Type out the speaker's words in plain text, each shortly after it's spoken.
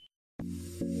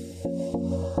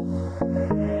Hello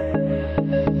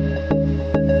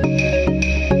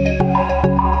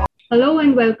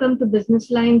and welcome to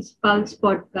Business Line's Pulse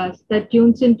podcast that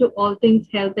tunes into all things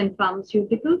health and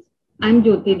pharmaceuticals. I'm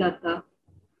Jyoti Datta.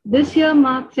 This year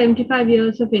marks 75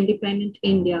 years of independent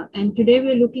India, and today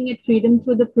we're looking at freedom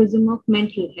through the prism of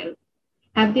mental health.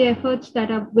 Have the efforts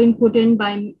that have been put in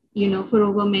by, for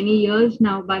over many years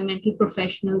now by mental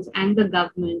professionals and the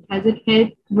government, has it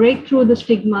helped break through the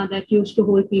stigma that used to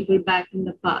hold people back in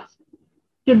the past?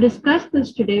 To discuss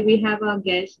this today, we have our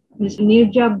guest, Ms.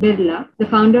 Nirja Birla, the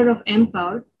founder of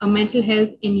Empower, a mental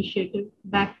health initiative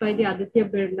backed by the Aditya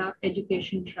Birla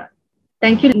Education Trust.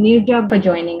 Thank you, Nirja, for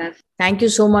joining us. Thank you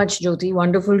so much, Jyoti.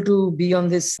 Wonderful to be on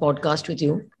this podcast with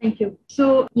you. Thank you.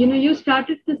 So, you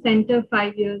started the center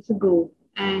 5 years ago.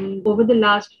 And over the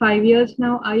last 5 years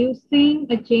now, are you seeing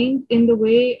a change in the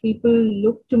way people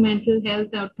look to mental health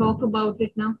or talk about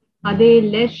it now? Are they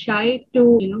less shy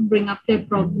to, bring up their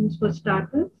problems for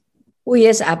starters? Oh,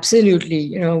 yes,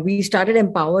 absolutely. We started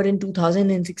Empower in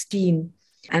 2016.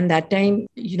 And that time,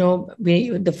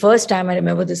 the first time I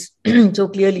remember this so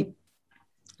clearly,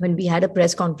 when we had a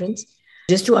press conference,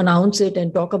 just to announce it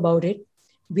and talk about it,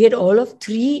 we had all of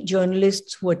 3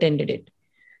 journalists who attended it.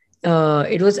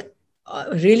 It was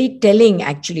really telling,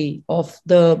 actually, of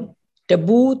the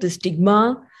taboo, the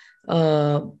stigma,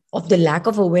 of the lack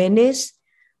of awareness.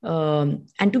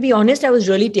 And to be honest, I was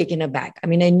really taken aback. I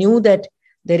mean, I knew that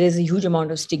there is a huge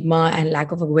amount of stigma and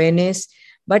lack of awareness,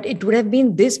 but it would have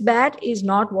been this bad is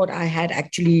not what I had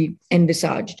actually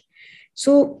envisaged.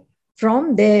 So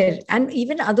from there, and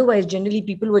even otherwise, generally,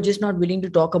 people were just not willing to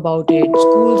talk about it.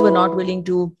 Schools were not willing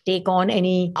to take on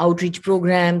any outreach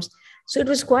programs. So it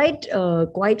was quite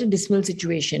a dismal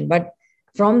situation. But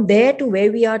from there to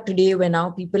where we are today, where now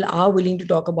people are willing to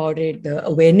talk about it, the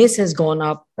awareness has gone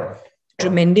up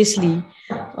tremendously.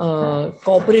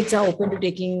 Corporates are open to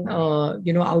taking,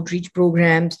 outreach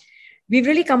programs. We've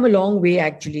really come a long way,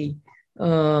 actually.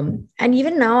 And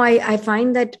even now, I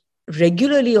find that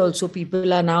regularly also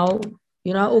people are now,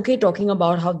 okay, talking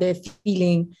about how they're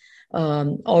feeling.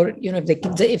 Or,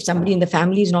 if somebody in the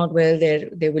family is not well,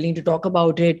 they're willing to talk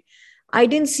about it. I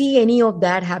didn't see any of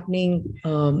that happening,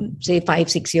 say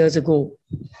 5-6 years ago.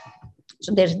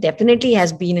 So there definitely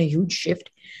has been a huge shift.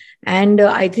 And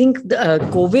I think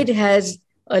COVID has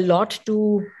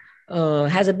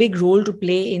has a big role to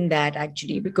play in that,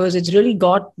 actually, because it's really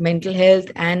got mental health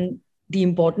and the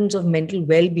importance of mental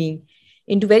well-being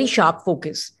into very sharp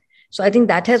focus. So I think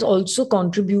that has also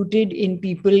contributed in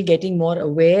people getting more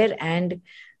aware and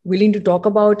willing to talk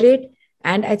about it.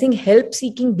 And I think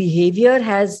help-seeking behavior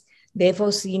has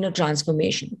therefore seen a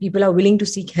transformation. People are willing to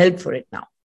seek help for it now.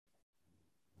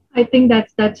 I think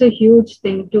that's a huge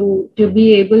thing to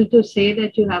be able to say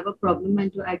that you have a problem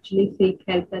and to actually seek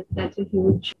help. That's a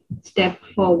huge step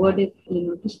forward, if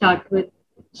to start with.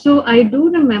 So I do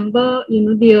remember,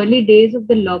 the early days of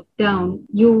the lockdown.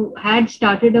 You had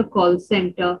started a call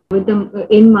center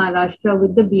in Maharashtra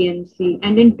with the BMC,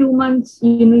 and in 2 months,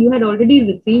 you had already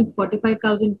received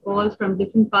 45,000 calls from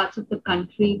different parts of the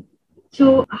country.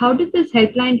 So how did this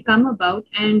helpline come about?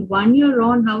 And 1 year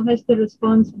on, how has the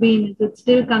response been? Is it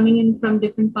still coming in from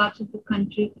different parts of the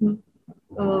country?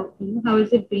 How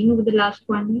has it been over the last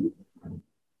 1 year?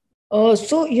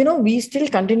 We still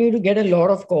continue to get a lot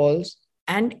of calls.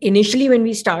 And initially when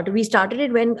we started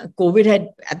it when COVID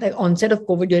at the onset of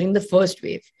COVID during the first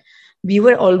wave. We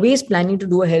were always planning to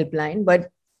do a helpline,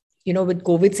 but, with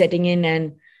COVID setting in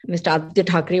and Mr. Aditya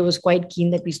Thackeray was quite keen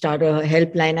that we start a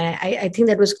helpline. I think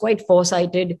that was quite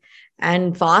foresighted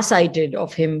and far-sighted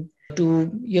of him to,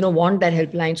 want that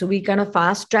helpline. So we kind of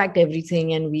fast-tracked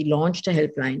everything and we launched a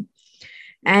helpline.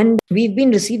 And we've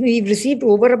received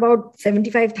over about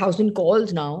 75,000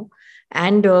 calls now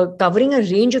and covering a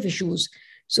range of issues.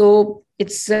 So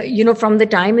it's, from the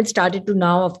time it started to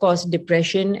now, of course,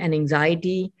 depression and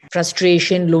anxiety,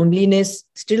 frustration, loneliness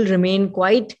still remain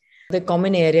quite the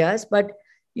common areas. But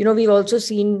we've also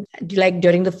seen, like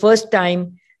during the first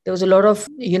time, there was a lot of,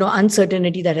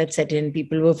 uncertainty that had set in.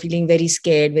 People were feeling very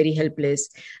scared, very helpless.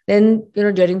 Then,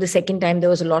 during the second time, there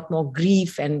was a lot more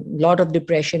grief and a lot of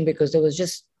depression because there was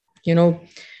just,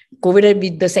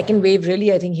 COVID, the second wave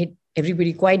really, I think, hit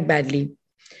everybody quite badly.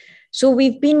 So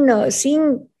we've been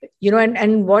seeing,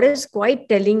 and what is quite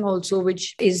telling also,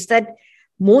 which is that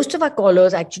most of our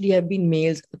callers actually have been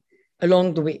males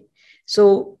along the way.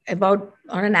 So about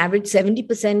on an average,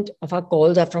 70% of our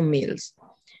calls are from males.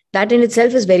 That in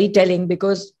itself is very telling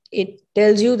because it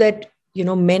tells you that,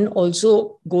 men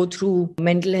also go through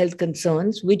mental health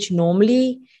concerns, which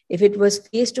normally, if it was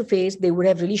face to face, they would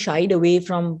have really shied away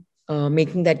from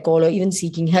making that call or even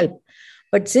seeking help.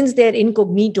 But since they're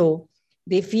incognito,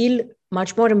 they feel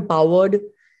much more empowered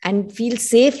and feel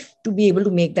safe to be able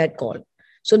to make that call.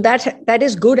 So that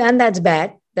is good and that's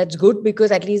bad. That's good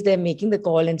because at least they're making the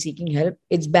call and seeking help.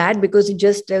 It's bad because it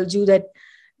just tells you that,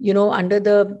 under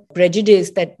the prejudice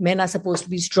that men are supposed to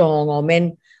be strong or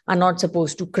men are not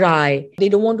supposed to cry, they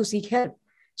don't want to seek help.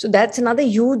 So that's another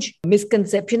huge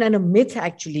misconception and a myth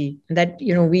actually that,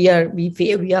 we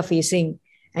are facing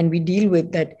and we deal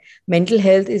with, that mental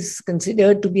health is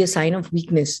considered to be a sign of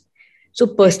weakness. So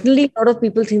personally, a lot of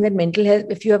people think that mental health,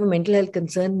 if you have a mental health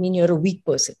concern, mean you're a weak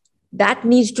person. That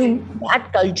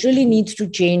culturally needs to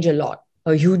change a lot.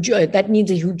 That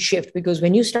needs a huge shift, because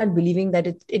when you start believing that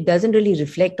it doesn't really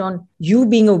reflect on you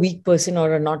being a weak person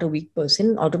or not a weak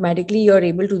person, automatically you're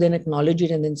able to then acknowledge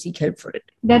it and then seek help for it.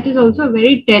 That is also a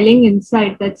very telling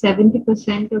insight that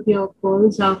 70% of your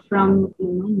calls are from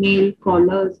male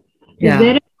callers. Is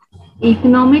there an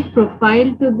economic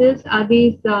profile to this? Are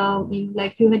these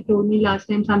like you had told me last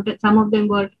time, some of them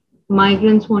were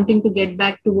migrants wanting to get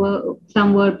back to work,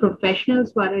 some were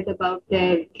professionals worried about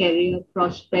their career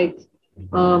prospects.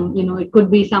 It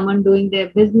could be someone doing their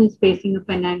business facing a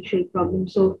financial problem.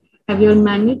 So have you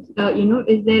managed,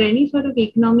 is there any sort of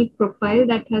economic profile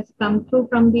that has come through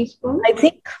from these calls? I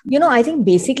think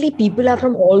basically people are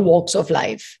from all walks of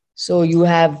life. So you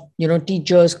have,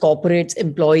 teachers, corporates,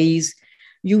 employees.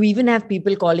 You even have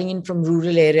people calling in from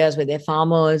rural areas where they're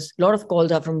farmers. A lot of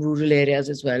calls are from rural areas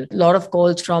as well. A lot of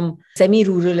calls from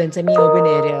semi-rural and semi-urban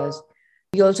areas.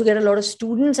 We also get a lot of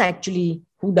students actually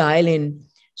who dial in.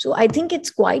 So I think it's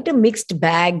quite a mixed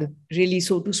bag, really,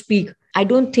 so to speak. I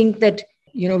don't think that,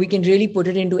 we can really put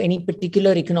it into any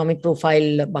particular economic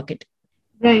profile bucket.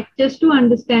 Right. Just to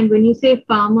understand, when you say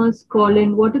farmers call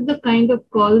in, what are the kind of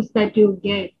calls that you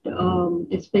get?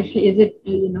 Especially, is it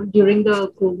during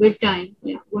the COVID time?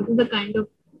 What are the kind of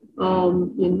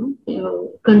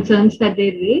concerns that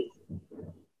they raise?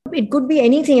 It could be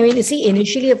anything. I mean, you see,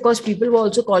 initially, of course, people were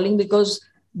also calling because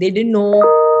they didn't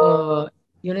know.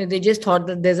 They just thought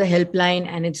that there's a helpline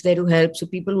and it's there to help. So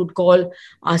people would call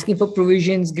asking for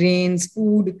provisions, grains,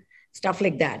 food, stuff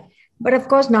like that. But of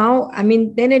course, now, I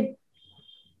mean, then it,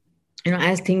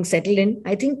 as things settle in,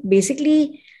 I think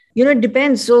basically, it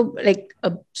depends. So like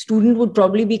a student would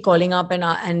probably be calling up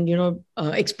and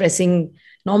expressing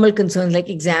normal concerns like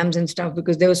exams and stuff,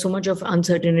 because there was so much of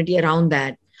uncertainty around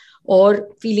that, or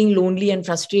feeling lonely and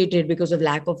frustrated because of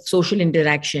lack of social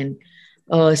interaction.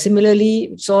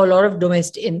 Similarly, saw a lot of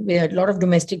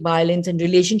domestic violence and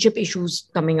relationship issues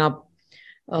coming up,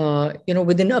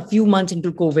 within a few months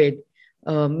into COVID,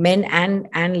 men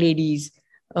and ladies.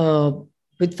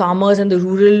 With farmers and the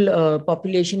rural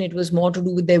population, it was more to do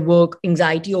with their work,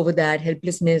 anxiety over that,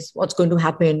 helplessness, what's going to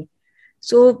happen.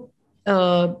 So,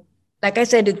 like I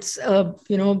said, it's, a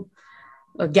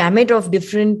gamut of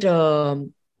different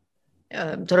sort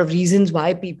of reasons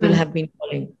why people have been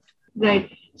calling. Right.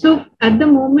 So at the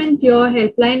moment, your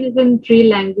helpline is in 3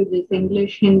 languages,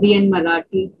 English, Hindi, and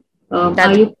Marathi.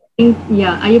 Are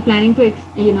you planning to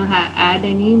add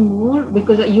any more,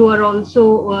 because you are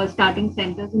also starting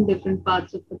centers in different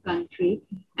parts of the country?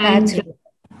 And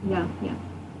yeah.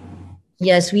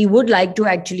 Yes, we would like to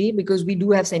actually, because we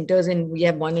do have centers, and we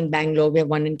have one in Bangalore, we have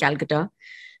one in Calcutta.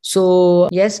 So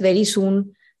yes, very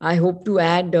soon I hope to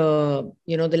add the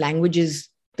languages,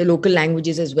 the local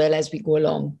languages as well as we go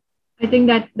along. I think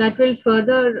that will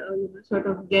further sort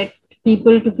of get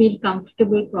people to feel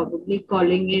comfortable probably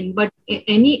calling in. But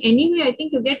anyway, I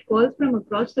think you get calls from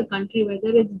across the country,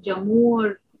 whether it's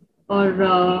Jammu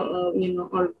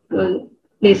or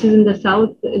places in the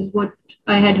south, is what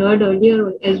I had heard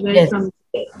earlier as well. Yes.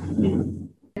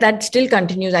 That still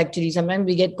continues actually. Sometimes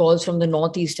we get calls from the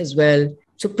northeast as well.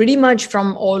 So pretty much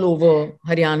from all over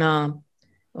Haryana.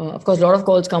 Of course, a lot of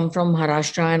calls come from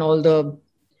Maharashtra and all the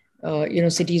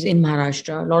cities in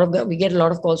Maharashtra. We get a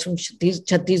lot of calls from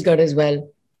Chhattisgarh as well.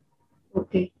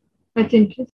 Okay, that's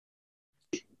interesting.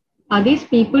 Are these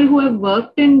people who have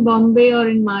worked in Bombay or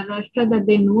in Maharashtra that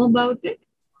they know about it?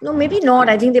 No, maybe not.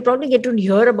 I think they probably get to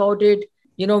hear about it.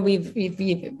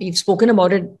 We've spoken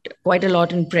about it quite a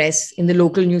lot in press, in the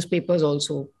local newspapers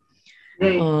also.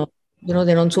 Right.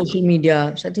 They're on social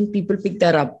media. So I think people pick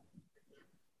that up.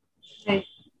 Right.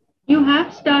 You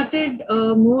have started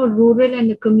more rural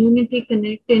and community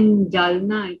connect in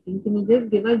Jalna, I think. Can you just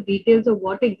give us details of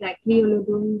what exactly you're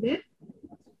doing there?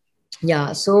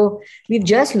 Yeah, so we've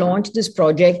just launched this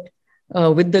project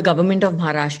with the government of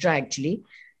Maharashtra, actually.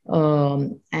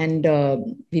 And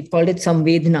we've called it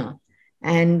Samvedna.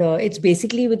 And it's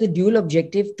basically with a dual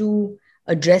objective to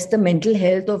address the mental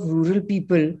health of rural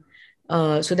people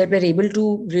so that we're able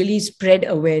to really spread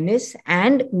awareness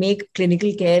and make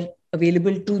clinical care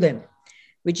available to them,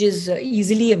 which is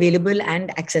easily available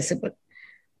and accessible.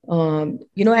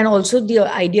 And also the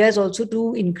idea is also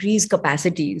to increase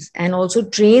capacities and also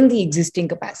train the existing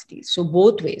capacities. So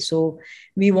both ways. So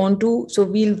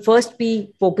we'll first be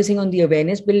focusing on the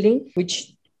awareness building,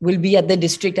 which will be at the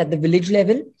district, at the village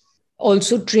level.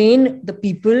 Also train the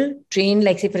people,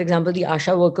 like say, for example, the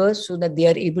ASHA workers, so that they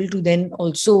are able to then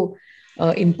also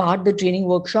impart the training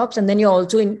workshops, and then you're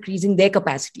also increasing their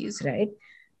capacities, right?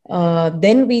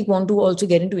 Then we want to also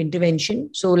get into intervention.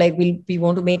 So like we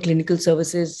want to make clinical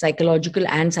services, psychological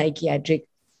and psychiatric,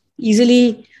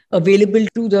 easily available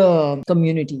to the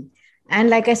community. And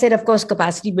like I said, of course,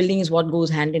 capacity building is what goes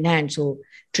hand in hand. So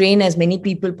train as many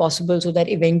people possible so that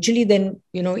eventually then,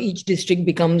 each district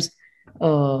becomes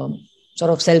sort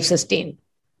of self-sustained.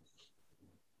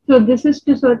 So this is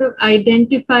to sort of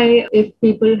identify if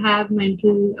people have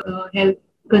mental health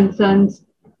concerns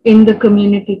in the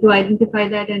community, to identify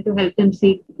that and to help them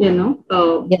seek, Yeah.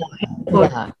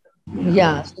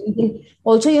 So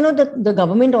also, the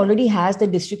government already has the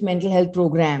district mental health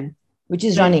program, which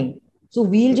is running. So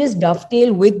we'll just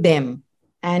dovetail with them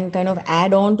and kind of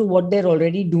add on to what they're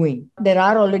already doing. There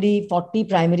are already 40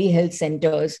 primary health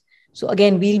centers. So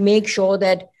again, we'll make sure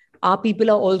that our people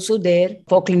are also there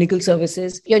for clinical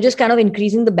services. You're just kind of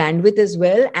increasing the bandwidth as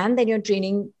well, and then you're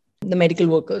training the medical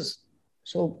workers.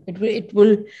 So it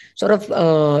will sort of,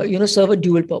 serve a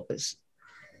dual purpose.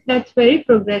 That's very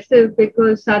progressive,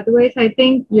 because otherwise I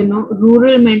think,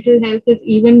 rural mental health is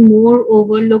even more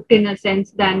overlooked in a sense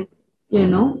than,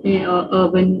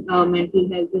 urban mental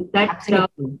health. Is that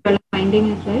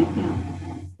finding as well?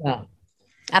 Yeah,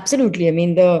 absolutely. I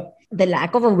mean, the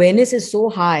lack of awareness is so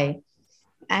high.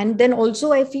 And then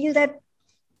also I feel that,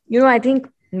 I think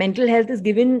mental health is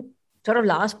given sort of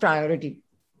last priority.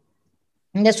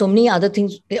 And there's so many other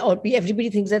things, everybody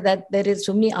thinks that there is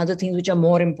so many other things which are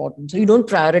more important. So you don't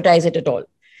prioritize it at all.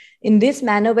 In this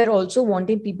manner, we're also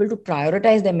wanting people to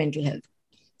prioritize their mental health.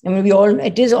 I mean, we're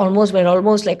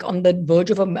almost like on the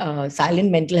verge of a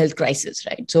silent mental health crisis,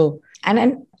 right? So,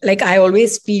 and like I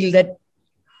always feel that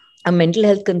a mental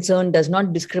health concern does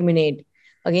not discriminate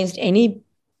against any,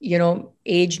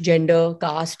 age, gender,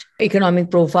 caste, economic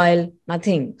profile,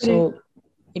 nothing. So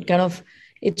it kind of,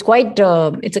 it's quite,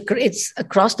 it's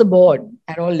across the board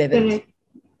at all levels. Correct.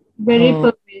 Very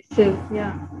pervasive,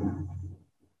 yeah.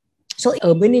 So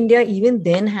urban India even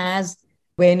then has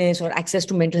awareness or access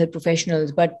to mental health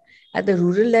professionals, but at the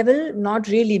rural level, not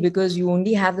really, because you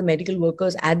only have the medical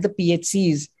workers at the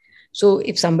PHCs. So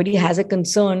if somebody has a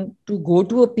concern, to go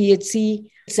to a PHC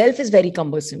itself is very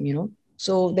cumbersome,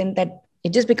 So then that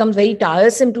it just becomes very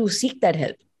tiresome to seek that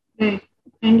help. Right.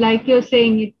 And like you're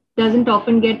saying, it doesn't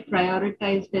often get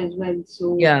prioritized as well.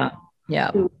 So yeah.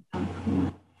 So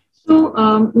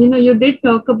you did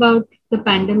talk about the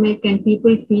pandemic and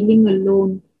people feeling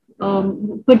alone,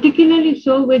 particularly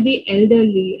so with the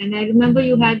elderly. And I remember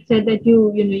you had said that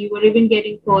you were even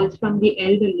getting calls from the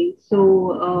elderly.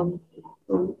 So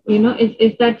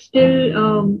is that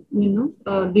still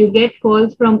do you get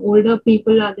calls from older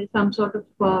people? Are there some sort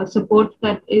of support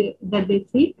that they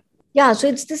seek? Yeah, so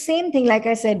it's the same thing. Like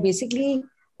I said, basically,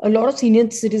 a lot of senior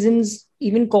citizens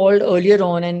even called earlier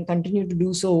on and continue to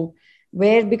do so,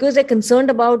 because they're concerned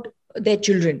about their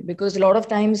children, because a lot of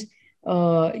times,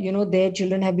 their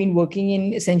children have been working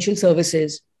in essential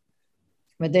services,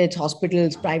 whether it's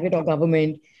hospitals, private or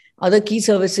government, other key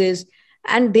services,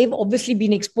 and they've obviously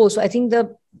been exposed. So I think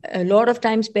a lot of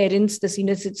times parents, the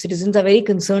senior citizens, are very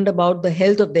concerned about the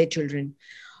health of their children.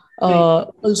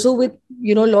 Also with,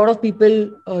 a lot of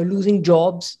people losing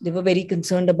jobs, they were very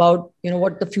concerned about,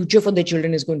 what the future for their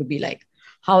children is going to be like.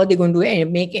 How are they going to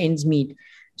make ends meet?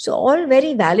 So all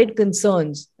very valid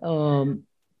concerns. So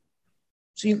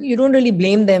you don't really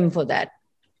blame them for that.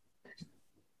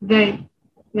 Right.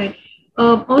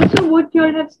 Also, what you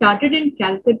all have started in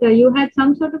Calcutta, you had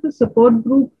some sort of a support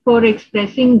group for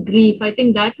expressing grief. I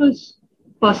think that was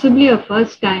possibly a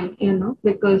first time,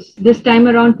 because this time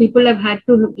around people have had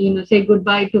to, say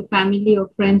goodbye to family or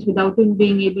friends without even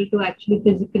being able to actually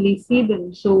physically see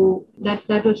them. So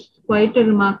that was quite a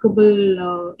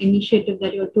remarkable initiative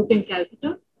that you took in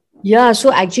Calcutta. Yeah,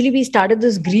 so actually we started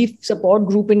this grief support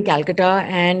group in Calcutta,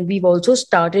 and we've also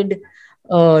started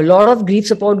a lot of grief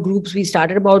support groups. We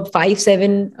started about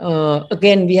 5-7.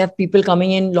 Again, we have people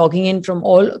coming in, logging in from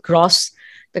all across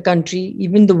the country,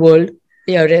 even the world.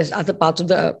 Yeah, there's other parts of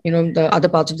the other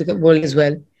parts of the world as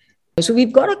well. So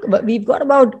we've got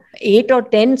about 8 or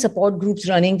 10 support groups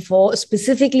running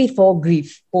specifically for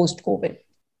grief post-COVID,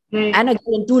 and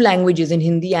again in 2 languages, in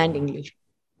Hindi and English,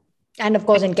 and of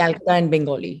course in Calcutta and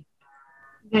Bengali.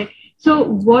 Right. So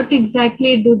what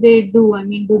exactly do they do? I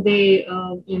mean, do they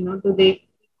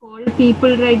call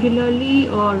people regularly,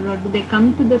 or do they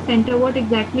come to the center? What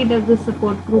exactly does the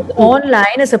support group do?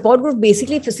 Online, a support group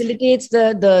basically facilitates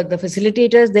the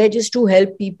facilitators there just to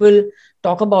help people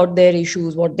talk about their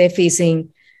issues, what they're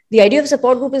facing. The idea of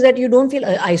support group is that you don't feel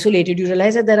isolated. You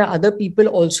realize that there are other people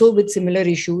also with similar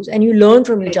issues, and you learn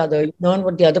from each Right. other. You learn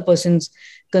what the other person's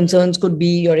concerns could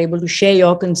be. You're able to share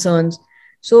your concerns.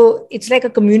 So it's like a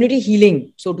community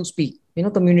healing, so to speak.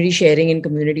 Community sharing and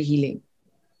community healing.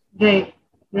 Right,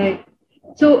 right.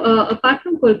 So, apart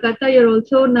from Kolkata, you're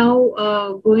also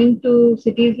now going to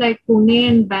cities like Pune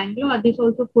and Bangalore. Are these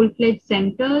also full-fledged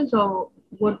centers, or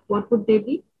what would they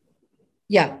be?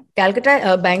 Yeah,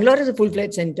 Calcutta, Bangalore is a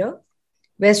full-fledged center.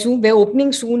 We're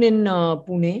opening soon in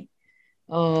Pune,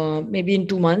 maybe in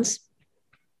 2 months.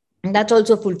 And that's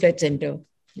also a full-fledged center.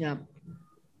 Yeah.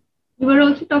 You were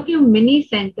also talking of mini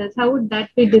centers. How would that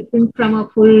be different from a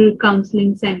full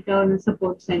counseling center or a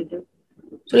support center?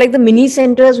 So like the mini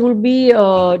centers will be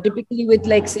typically with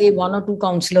like say one or two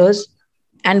counselors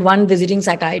and one visiting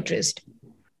psychiatrist.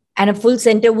 And a full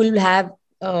center will have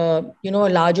a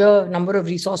larger number of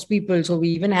resource people. So we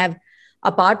even have,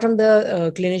 apart from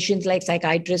the clinicians like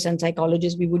psychiatrists and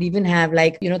psychologists, we would even have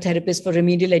like therapists for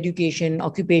remedial education,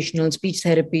 occupational speech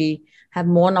therapy, have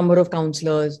more number of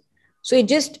counselors. So it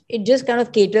just kind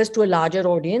of caters to a larger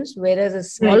audience, whereas a Right,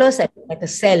 smaller set like a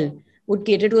cell would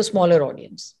cater to a smaller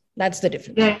audience. That's the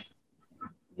difference. right,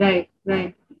 right,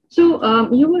 right.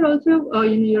 So you were also,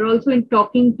 you're also in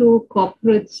talking to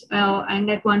corporates,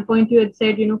 and at one point you had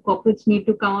said, corporates need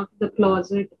to come out of the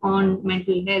closet on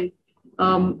mental health.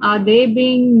 Are they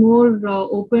being more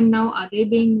open now? Are they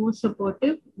being more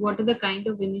supportive? What are the kind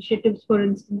of initiatives, for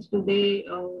instance, do they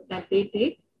that they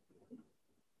take?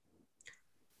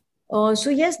 So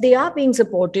yes, they are being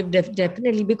supportive,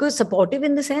 definitely, because supportive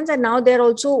in the sense that now they're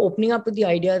also opening up with the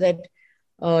idea that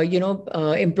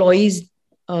employees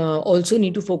also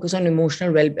need to focus on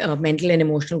mental and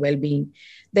emotional well-being.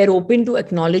 They're open to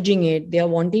acknowledging it. They are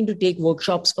wanting to take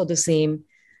workshops for the same.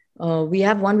 We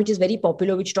have one which is very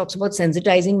popular, which talks about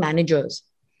sensitizing managers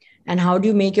and how do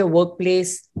you make your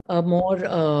workplace a more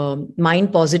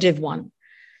mind positive one.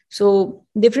 So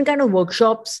different kind of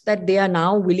workshops that they are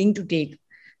now willing to take.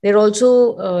 They're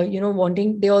also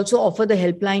they also offer the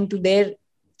helpline to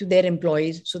their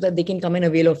employees so that they can come and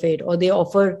avail of it, or they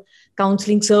offer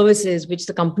counseling services which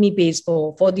the company pays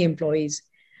for the employees.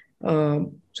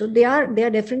 So they are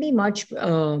definitely much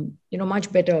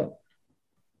better.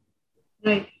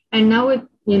 Right. And now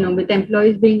with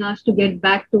employees being asked to get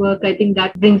back to work, I think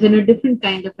that brings in a different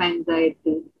kind of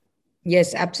anxiety,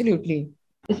 Yes, absolutely.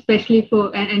 especially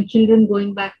and children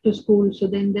going back to school. So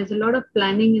then there's a lot of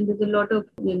planning and there's a lot of,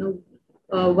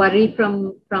 worry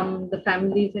from the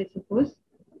families, I suppose.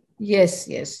 Yes,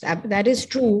 that is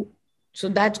true. So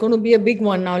that's going to be a big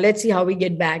one. Now let's see how we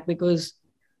get back, because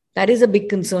that is a big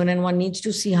concern and one needs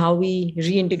to see how we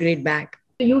reintegrate back.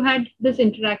 So you had this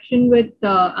interaction with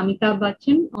Amitabh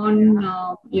Bachchan on,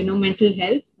 mental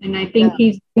health. And I think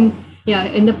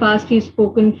in the past, he's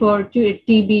spoken for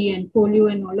TB and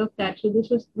polio and all of that. So this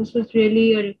was really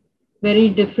a very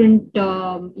different,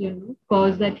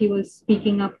 cause that he was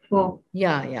speaking up for.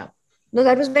 Yeah. No,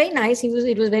 that was very nice.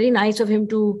 It was very nice of him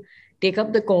to take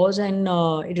up the cause, and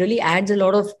it really adds a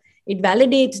lot of, it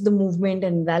validates the movement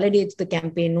and validates the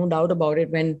campaign, no doubt about it.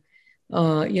 When,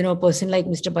 a person like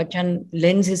Mr. Bachchan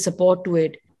lends his support to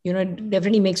it, it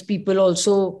definitely makes people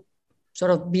also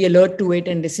sort of be alert to it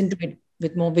and listen to it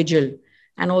with more vigil,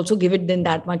 and also give it then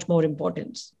that much more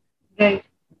importance. Right,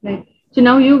 right. So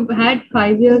now you've had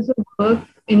 5 years of work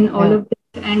in all Yeah. of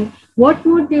this, and what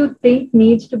would you think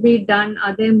needs to be done?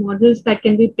 Are there models that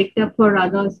can be picked up for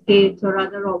other states or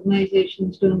other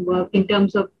organizations doing work in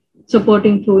terms of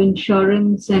supporting through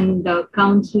insurance and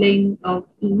counseling?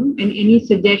 And any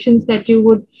suggestions that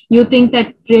you think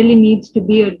that really needs to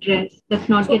be addressed that's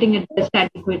not So getting addressed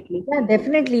adequately? yeah,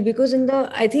 definitely. Because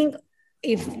I think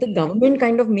if the government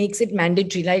kind of makes it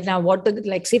mandatory, like now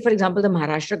like say, for example, the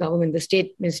Maharashtra government, the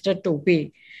state minister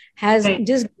Tope has Right,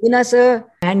 just given us a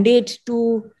mandate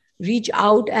to reach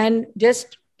out and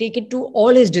just take it to all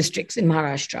his districts in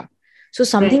Maharashtra. So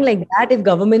something right, like that,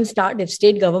 if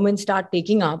state governments start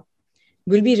taking up,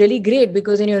 will be really great,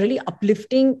 because then you're really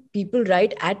uplifting people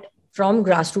right at from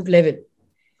grassroots level.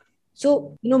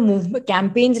 So, movement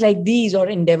campaigns like these or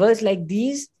endeavors like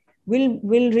these will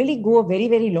really go a very,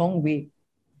 very long way.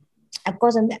 Of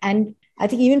course, and I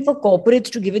think even for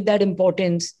corporates to give it that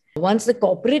importance, once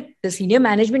the senior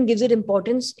management gives it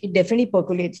importance, it definitely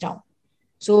percolates down.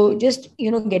 So just,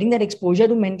 getting that exposure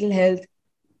to mental health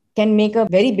can make a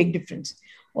very big difference.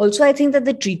 Also, I think that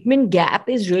the treatment gap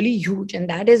is really huge, and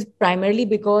that is primarily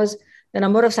because the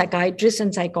number of psychiatrists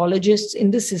and psychologists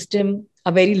in the system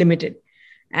are very limited,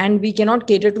 and we cannot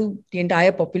cater to the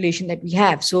entire population that we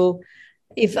have. So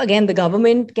if again the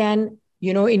government can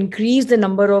increase the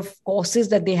number of courses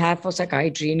that they have for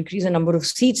psychiatry, increase the number of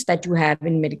seats that you have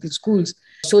in medical schools,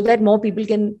 so that more people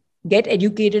can get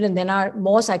educated, and then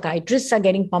more psychiatrists are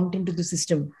getting pumped into the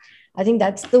system, I think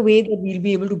that's the way that we'll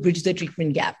be able to bridge the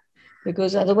treatment gap.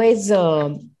 Because otherwise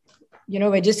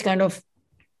we're just kind of,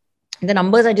 the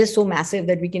numbers are just so massive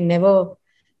that we can never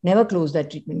close that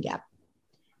treatment gap.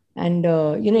 And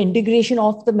integration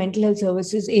of the mental health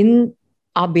services in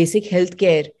our basic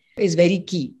healthcare is very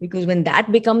key, because when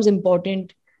that becomes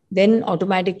important, then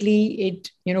automatically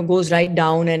it goes right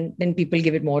down, and then people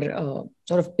give it more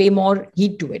sort of pay more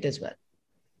heed to it as well.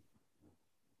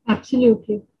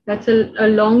 Absolutely. That's a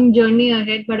long journey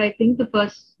ahead, but I think the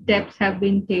first steps have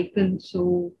been taken.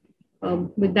 So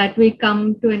with that, we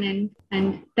come to an end.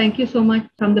 And thank you so much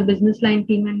from the Business Line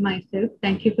team and myself.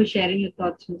 Thank you for sharing your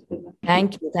thoughts, Ms. Birla.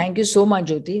 Thank you. Thank you so much,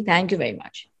 Jyoti. Thank you very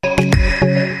much.